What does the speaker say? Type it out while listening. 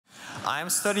I'm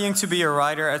studying to be a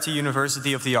writer at the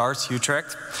University of the Arts,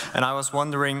 Utrecht, and I was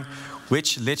wondering,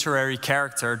 which literary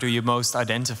character do you most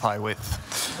identify with?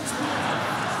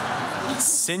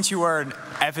 Since you are an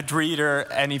avid reader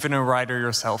and even a writer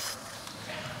yourself.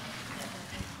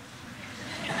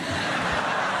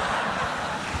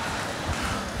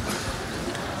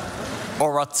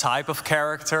 Or what type of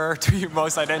character do you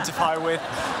most identify with?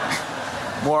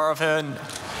 More of an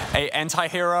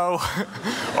anti-hero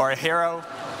or a hero?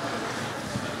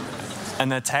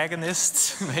 An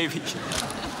antagonist, maybe?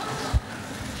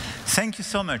 Thank you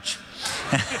so much.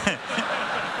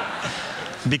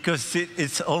 Because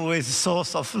it's always a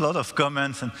source of a lot of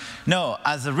comments. And no,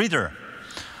 as a reader,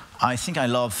 I think I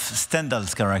love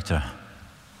Stendhal's character.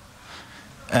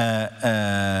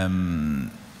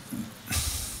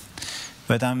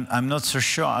 But I'm not so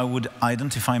sure I would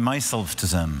identify myself to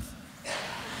them.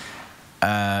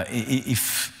 But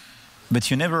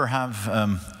you never have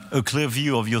a clear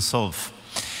view of yourself.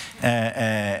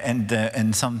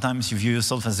 And sometimes you view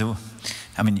yourself as a,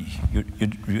 I mean,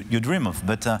 you dream of,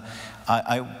 but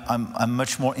I'm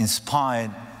much more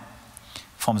inspired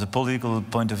from the political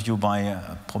point of view by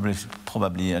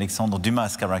probably Alexandre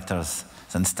Dumas' characters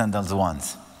than Stendhal's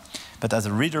ones. But as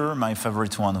a reader, my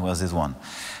favorite one was this one.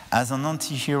 As an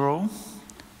anti-hero,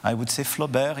 I would say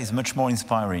Flaubert is much more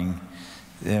inspiring.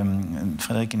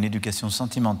 Frédéric in L'éducation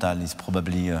sentimentale is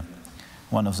probably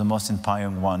one of the most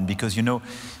inspiring ones, because, you know,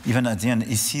 even at the end,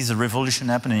 he sees a revolution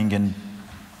happening and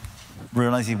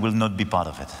realizes he will not be part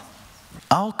of it.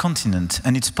 Our continent,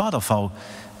 and it's part of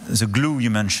the glue you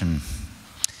mentioned,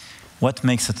 what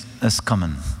makes us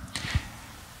common?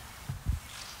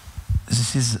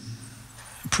 This is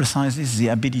precisely the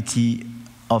ability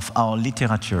of our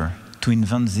literature to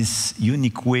invent this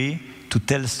unique way to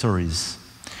tell stories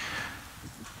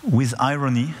with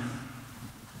irony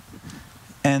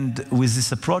and with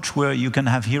this approach where you can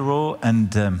have hero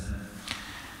and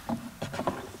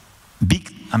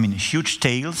huge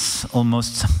tales,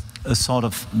 almost a sort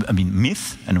of,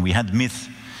 myth, and we had myth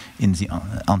in the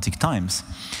antique times,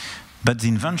 but the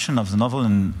invention of the novel,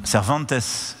 and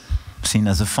Cervantes, seen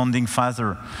as a founding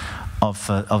father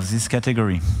of this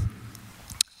category,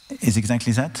 is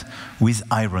exactly that, with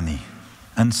irony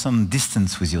and some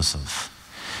distance with yourself.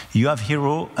 You have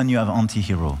hero and you have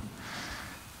anti-hero.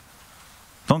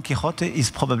 Don Quixote is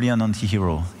probably an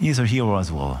anti-hero. He is a hero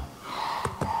as well.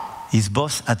 He's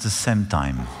both at the same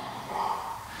time.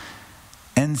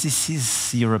 And this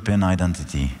is European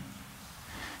identity.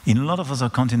 In a lot of other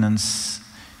continents,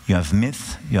 you have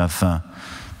myth, you have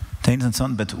tales and so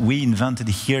on, but we invented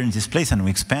it here in this place and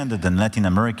we expanded, and Latin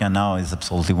America now is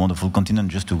absolutely wonderful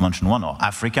continent, just to mention one, or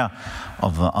Africa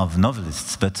of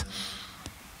novelists. But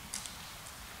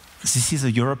this is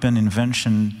a European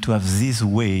invention to have this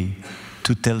way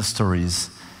to tell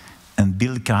stories and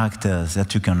build characters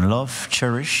that you can love,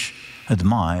 cherish,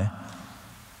 admire,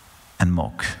 and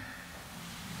mock.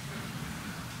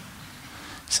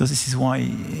 So this is why,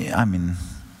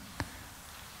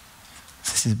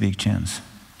 this is a big chance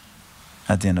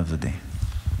at the end of the day.